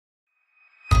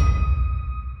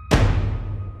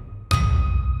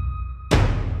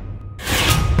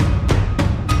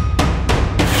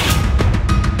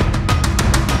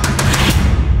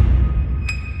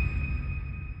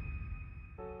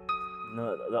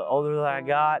The older that I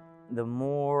got, the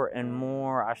more and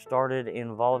more I started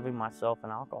involving myself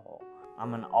in alcohol.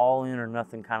 I'm an all-in or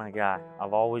nothing kind of guy.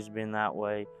 I've always been that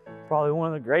way. Probably one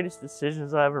of the greatest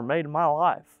decisions I ever made in my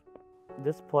life.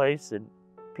 This place and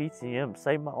PTM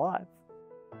saved my life.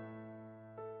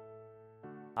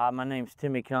 My name's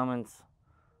Timmy Cummins.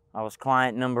 I was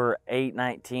client number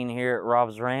 819 here at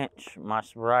Rob's Ranch. My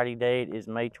sobriety date is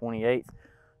May 28th,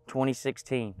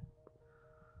 2016.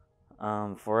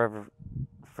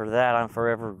 For that, I'm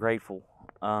forever grateful.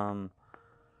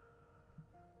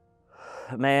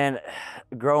 Man,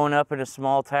 growing up in a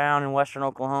small town in western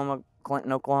Oklahoma,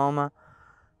 Clinton, Oklahoma,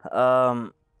 I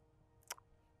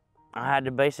had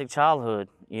the basic childhood,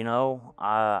 you know.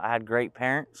 I had great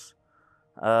parents,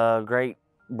 great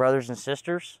brothers and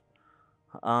sisters.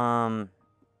 I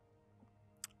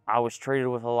was treated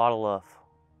with a lot of love,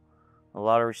 a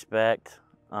lot of respect.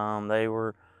 They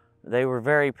were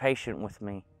very patient with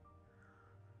me.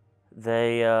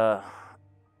 They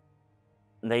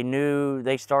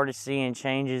started seeing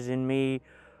changes in me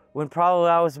when probably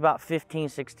I was about 15,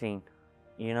 16.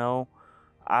 You know,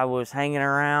 I was hanging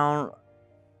around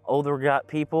older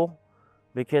people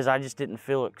because I just didn't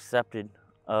feel accepted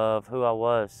of who I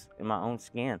was in my own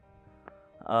skin.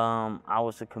 I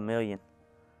was a chameleon.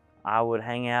 I would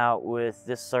hang out with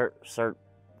these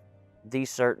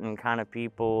certain kind of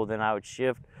people, then I would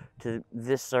shift to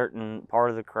this certain part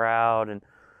of the crowd and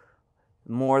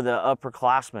more the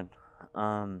upperclassmen.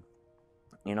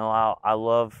 You know, I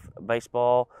love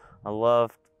baseball. I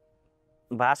loved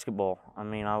basketball. I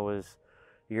mean, I was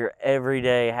your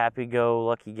everyday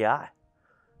happy-go-lucky guy.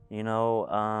 You know,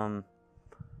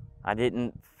 I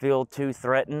didn't feel too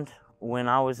threatened when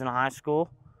I was in high school.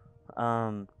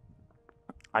 I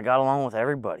got along with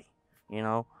everybody, you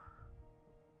know.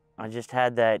 I just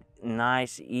had that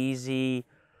nice, easy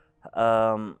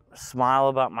smile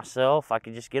about myself. I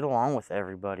could just get along with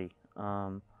everybody.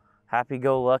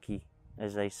 Happy-go-lucky,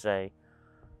 as they say,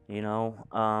 you know.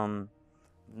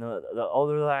 The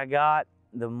older that I got,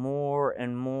 the more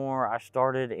and more I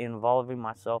started involving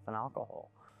myself in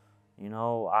alcohol. You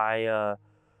know, I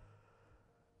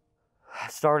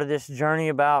started this journey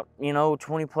about,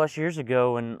 20 plus years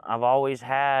ago, and I've always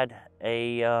had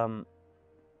a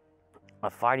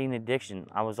fighting addiction.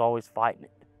 I was always fighting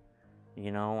it.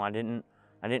 You know, I didn't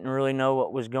really know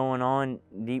what was going on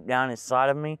deep down inside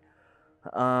of me.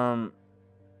 I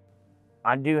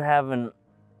do have an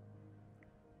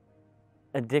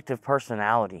addictive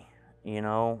personality, you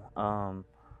know. I'm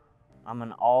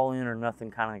an all-in or nothing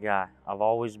kind of guy. I've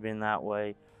always been that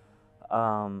way.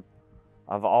 I've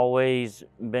always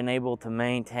been able to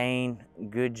maintain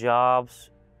good jobs,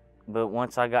 but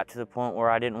once I got to the point where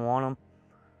I didn't want them,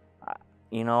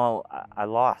 I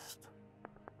lost,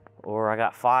 or I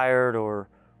got fired, or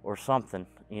something.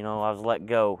 You know, I was let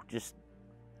go. Just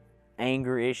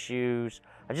anger issues.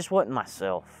 I just wasn't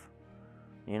myself,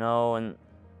 you know, and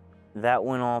that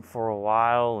went on for a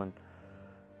while, and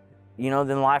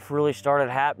then life really started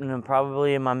happening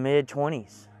probably in my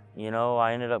mid-20s. You know,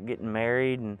 I ended up getting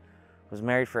married and was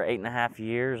married for 8.5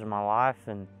 years of my life,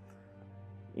 and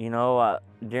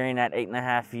during that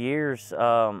 8.5 years,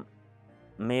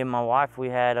 me and my wife, we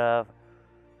had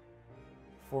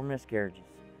 4 miscarriages.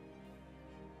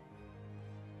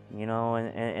 You know,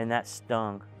 and that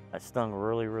stung. That stung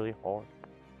really, really hard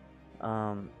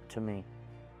to me.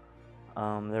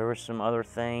 There were some other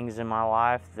things in my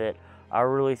life that I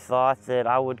really thought that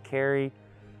I would carry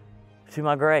to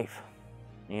my grave.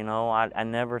 You know, I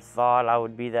never thought I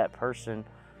would be that person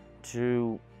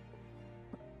to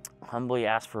humbly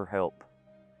ask for help.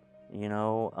 You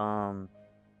know,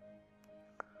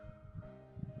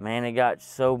 man, it got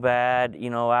so bad,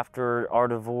 after our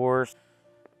divorce.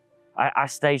 I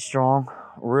stayed strong,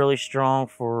 really strong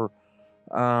for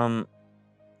a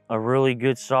really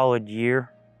good solid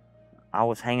year. I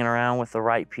was hanging around with the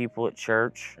right people at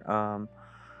church. I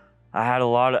had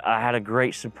a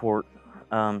great support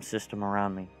system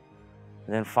around me.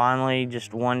 And then finally,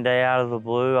 just one day out of the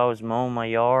blue, I was mowing my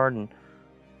yard, and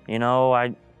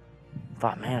I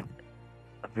thought, man,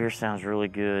 a beer sounds really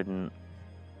good. And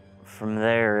from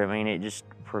there, I mean, it just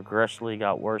progressively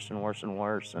got worse and worse and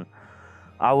worse. And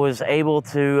I was able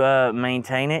to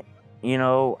maintain it,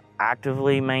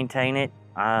 actively maintain it.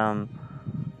 I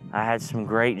had some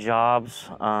great jobs,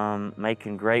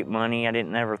 making great money. I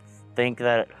didn't ever think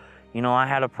that, I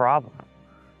had a problem.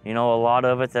 A lot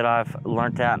of it that I've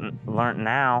learned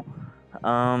now,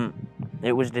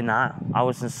 it was denial. I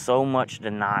was in so much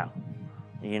denial,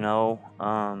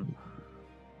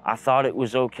 I thought it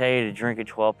was okay to drink a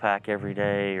 12-pack every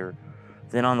day, or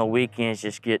then on the weekends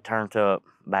just get turned up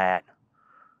bad.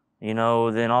 You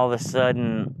know, then all of a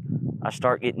sudden, I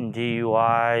start getting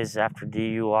DUIs after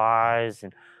DUIs,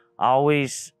 and I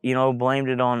always, you know, blamed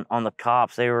it on the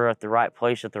cops. They were at the right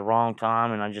place at the wrong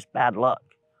time, and I just bad luck.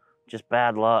 Just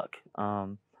bad luck.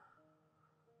 You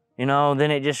know,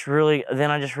 then I just really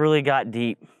got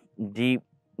deep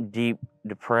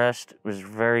depressed. It was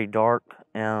very dark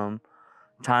time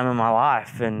in my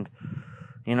life. And,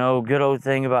 you know, good old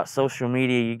thing about social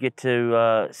media, you get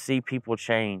to see people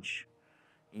change.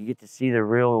 You get to see the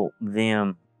real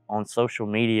them on social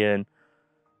media. And,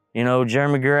 you know,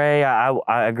 Jeremy Gray,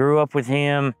 I grew up with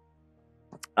him.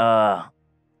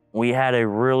 We had a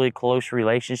really close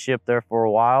relationship there for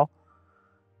a while.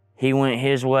 He went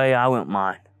his way, I went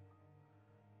mine.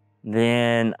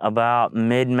 Then about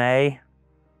mid-May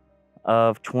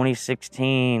of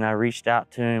 2016, I reached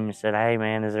out to him and said, hey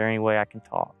man, is there any way I can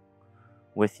talk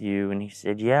with you? And he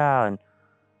said, yeah. And,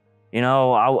 you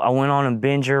know, I went on a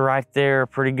binger right there, a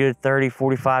pretty good 30,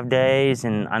 45 days.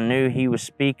 And I knew he was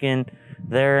speaking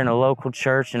there in a local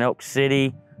church in Elk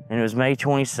City. And it was May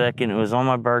 22nd. It was on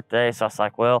my birthday. So I was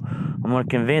like, well, I'm going to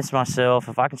convince myself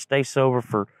if I can stay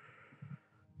sober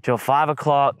till 5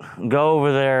 o'clock, go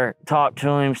over there, talk to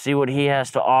him, see what he has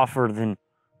to offer, then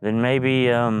maybe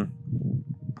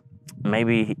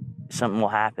something will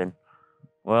happen.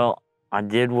 Well, I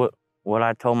did what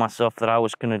I told myself that I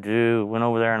was going to do. Went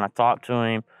over there and I talked to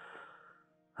him,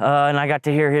 and I got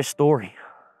to hear his story,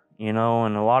 you know,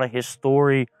 and a lot of his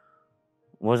story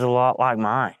was a lot like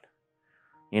mine.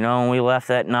 You know, and we left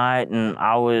that night and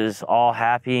I was all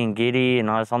happy and giddy,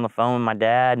 and I was on the phone with my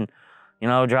dad, and, you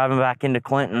know, driving back into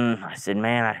Clinton, I said,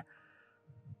 man,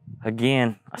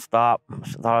 I stopped. I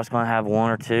thought I was going to have one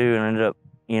or two, and ended up,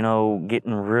 you know,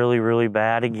 getting really, really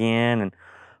bad again, and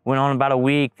went on about a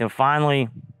week. And finally,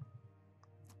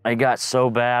 it got so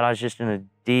bad, I was just in a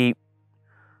deep,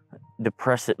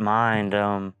 depressed mind,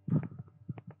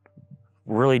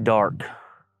 really dark.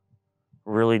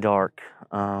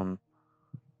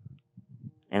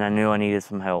 And I knew I needed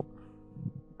some help.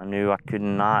 I knew I could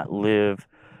not live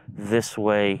this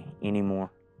way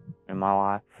anymore in my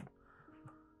life.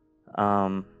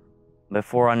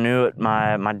 Before I knew it,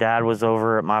 my dad was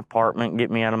over at my apartment,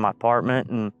 getting me out of my apartment,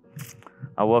 and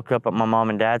I woke up at my mom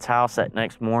and dad's house that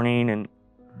next morning, and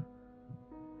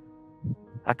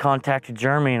I contacted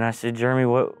Jeremy and I said, Jeremy,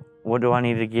 what do I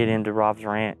need to get into Rob's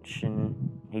Ranch?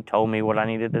 And he told me what I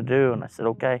needed to do, and I said,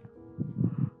 okay,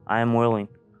 I am willing.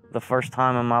 The first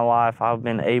time in my life I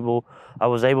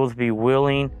was able to be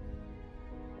willing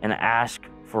and ask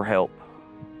for help.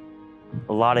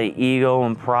 A lot of ego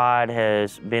and pride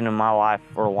has been in my life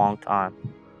for a long time,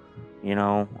 you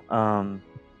know. And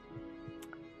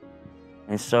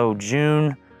so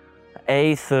June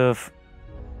 8th of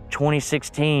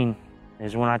 2016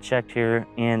 is when I checked here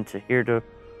to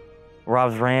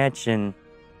Rob's Ranch, and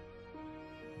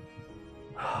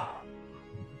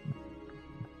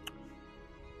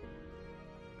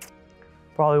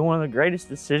probably one of the greatest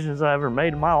decisions I ever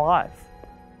made in my life.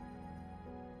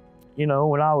 You know,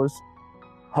 when I was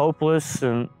hopeless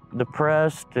and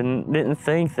depressed and didn't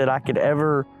think that I could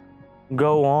ever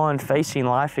go on facing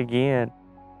life again,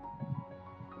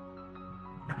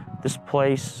 this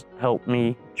place helped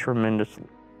me tremendously.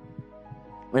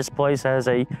 This place has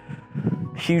a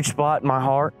huge spot in my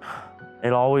heart.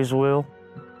 It always will.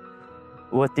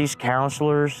 What these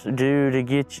counselors do to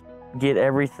get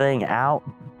everything out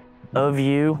of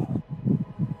you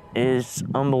is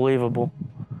unbelievable.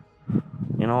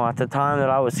 You know, at the time that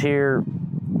I was here,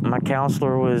 my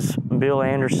counselor was Bill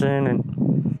Anderson,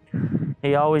 and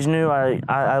he always knew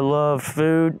I loved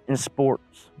food and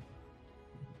sports.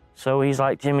 So he's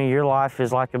like, Timmy, your life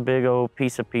is like a big old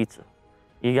piece of pizza.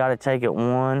 You got to take it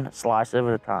one slice at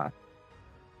a time.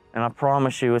 And I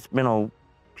promise you, it's been a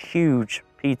huge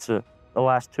pizza the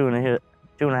last two and a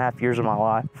half years of my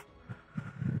life.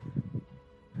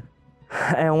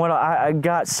 And what I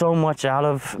got so much out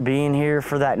of being here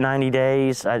for that 90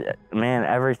 days,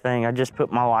 everything, I just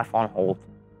put my life on hold.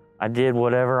 I did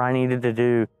whatever I needed to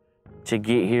do to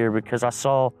get here, because I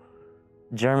saw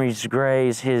Jeremy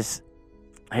Gray's, his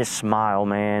smile,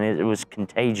 man. It was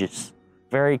contagious,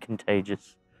 very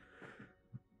contagious.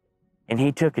 And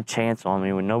he took a chance on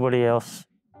me when nobody else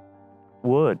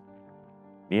would,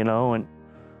 you know. And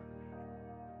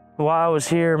while I was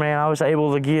here, man, I was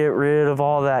able to get rid of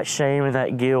all that shame and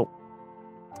that guilt.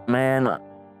 Man,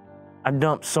 I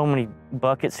dumped so many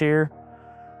buckets here.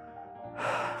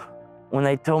 When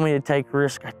they told me to take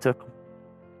risks, I took them.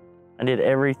 I did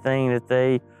everything that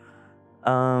they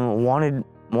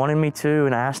wanted me to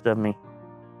and asked of me,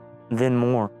 then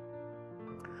more.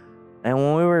 And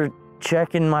when we were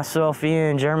checking myself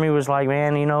in, Jeremy was like,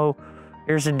 man, you know,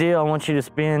 here's the deal. I want you to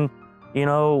spend,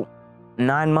 9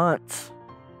 months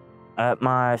at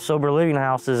my sober living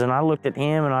houses. And I looked at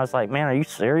him and I was like, man, are you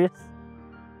serious?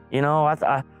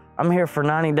 I'm here for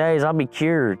 90 days. I'll be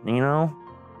cured,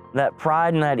 That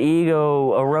pride and that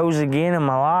ego arose again in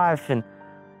my life. And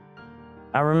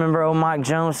I remember old Mike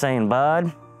Jones saying,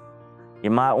 bud, you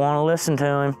might want to listen to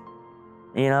him,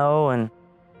 and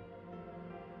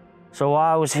so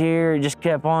while I was here, it just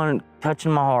kept on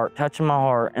touching my heart.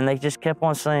 And they just kept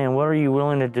on saying, what are you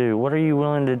willing to do? What are you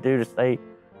willing to do to stay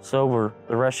sober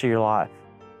the rest of your life?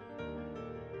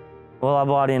 Well, I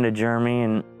bought into Jeremy,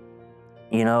 and,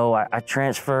 I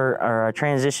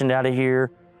transitioned out of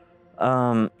here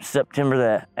September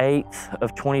the 8th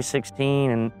of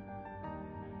 2016. And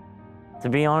to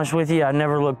be honest with you, I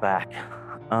never looked back.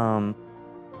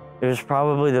 It was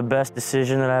probably the best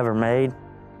decision that I ever made.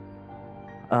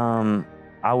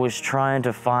 I was trying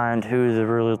to find who the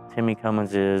real Timmy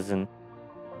Cummins is and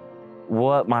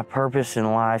what my purpose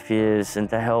in life is, and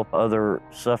to help other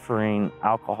suffering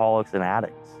alcoholics and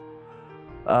addicts.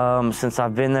 Since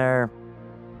I've been there,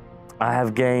 I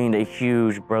have gained a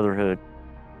huge brotherhood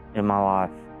in my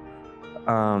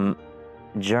life.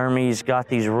 Jeremy's got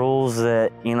these rules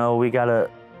that, we gotta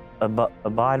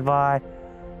abide by,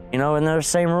 and they're the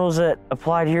same rules that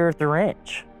applied here at the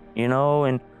ranch,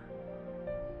 and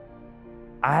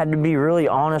I had to be really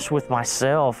honest with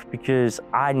myself, because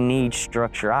I need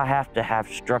structure. I have to have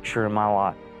structure in my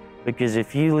life, because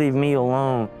if you leave me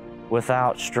alone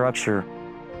without structure,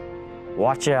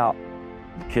 watch out,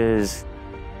 because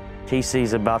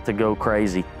TC's about to go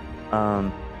crazy.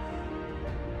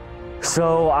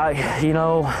 So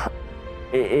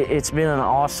it's been an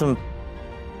awesome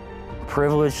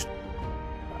privilege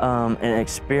and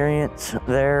experience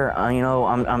there.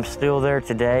 I'm still there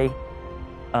today.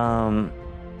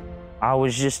 I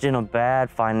was just in a bad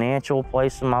financial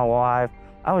place in my life.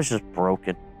 I was just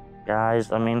broken,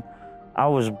 guys. I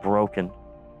was broken.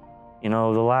 The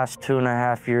last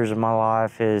 2.5 years of my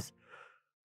life is,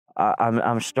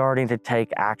 I'm starting to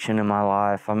take action in my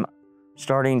life. I'm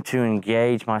starting to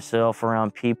engage myself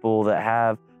around people that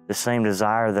have the same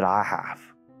desire that I have.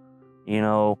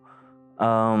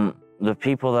 The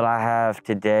people that I have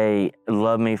today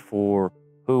love me for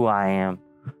who I am,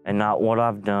 and not what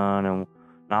I've done, and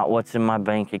not what's in my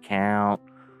bank account.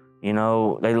 They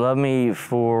love me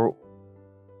for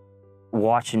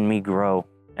watching me grow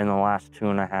in the last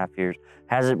 2.5 years.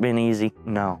 Has it been easy?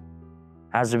 No.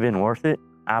 Has it been worth it?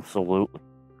 Absolutely.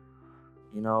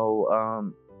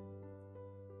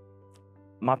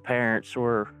 My parents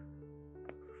were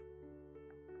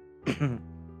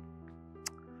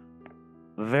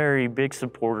very big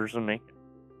supporters of me.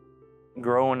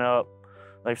 Growing up,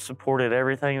 they've supported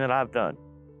everything that I've done.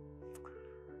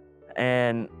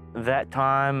 And that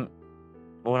time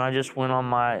when I just went on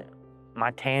my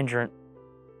tangent,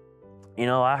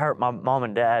 I hurt my mom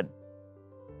and dad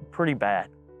pretty bad.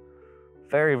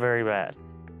 Very, very bad.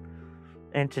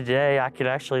 And today I could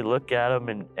actually look at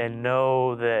them and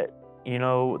know that,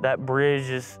 that bridge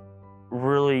is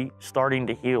really starting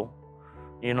to heal.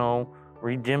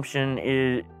 Redemption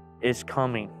is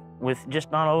coming with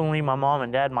just not only my mom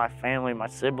and dad, my family, my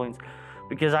siblings,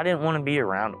 because I didn't want to be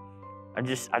around them.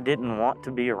 I didn't want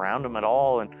to be around them at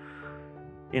all. And,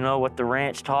 what the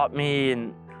ranch taught me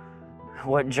and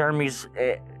what Jeremy's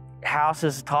house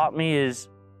has taught me is,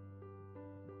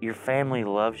 your family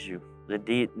loves you.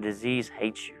 The disease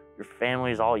hates you. Your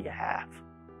family is all you have.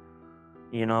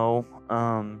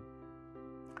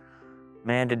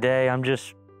 Man, today I'm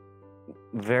just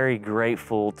very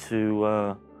grateful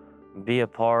to be a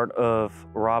part of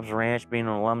Rob's Ranch, being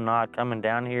an alumni, coming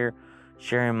down here,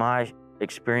 sharing my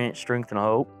experience, strength, and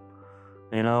hope.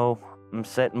 I'm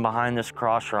sitting behind this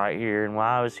cross right here, and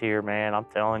while I was here, man, I'm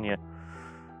telling you,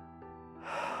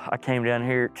 I came down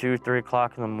here at 2 or 3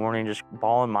 o'clock in the morning just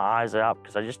bawling my eyes out,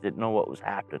 because I just didn't know what was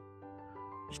happening.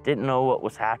 Just didn't know what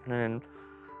was happening. And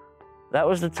that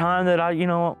was the time that I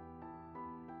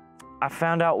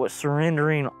found out what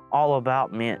surrendering all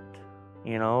about meant,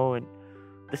 and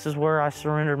this is where I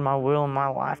surrendered my will and my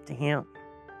life to him,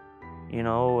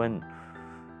 and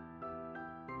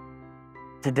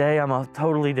today I'm a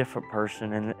totally different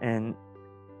person. And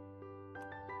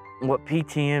what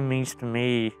PTM means to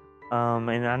me,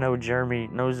 and I know Jeremy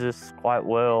knows this quite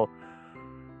well,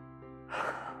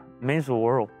 means the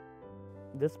world.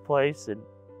 This place and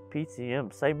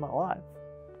PTM saved my life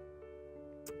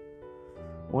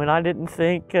when I didn't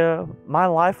think my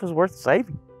life was worth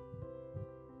saving.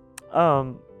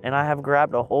 And I have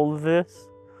grabbed a hold of this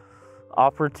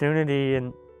opportunity,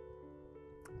 and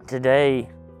today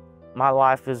my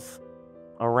life is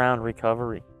around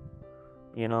recovery.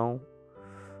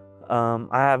 I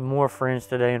have more friends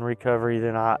today in recovery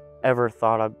than I ever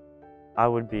thought I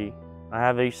would be. I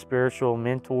have a spiritual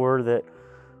mentor that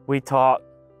we talk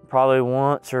probably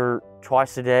once or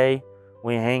twice a day.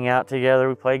 We hang out together,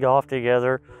 we play golf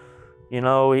together. You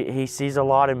know, he sees a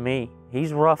lot in me.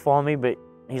 He's rough on me, but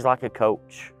he's like a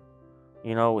coach.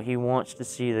 You know, he wants to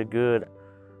see the good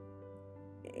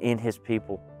in his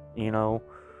people, you know.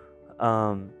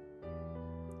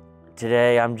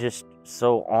 Today I'm just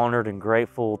so honored and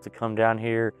grateful to come down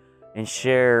here and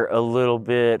share a little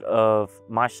bit of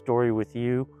my story with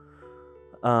you.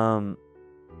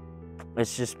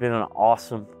 It's just been an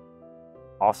awesome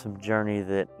journey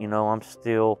that, you know, I'm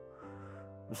still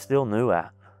new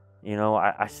at. You know,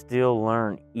 I still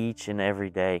learn each and every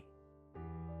day.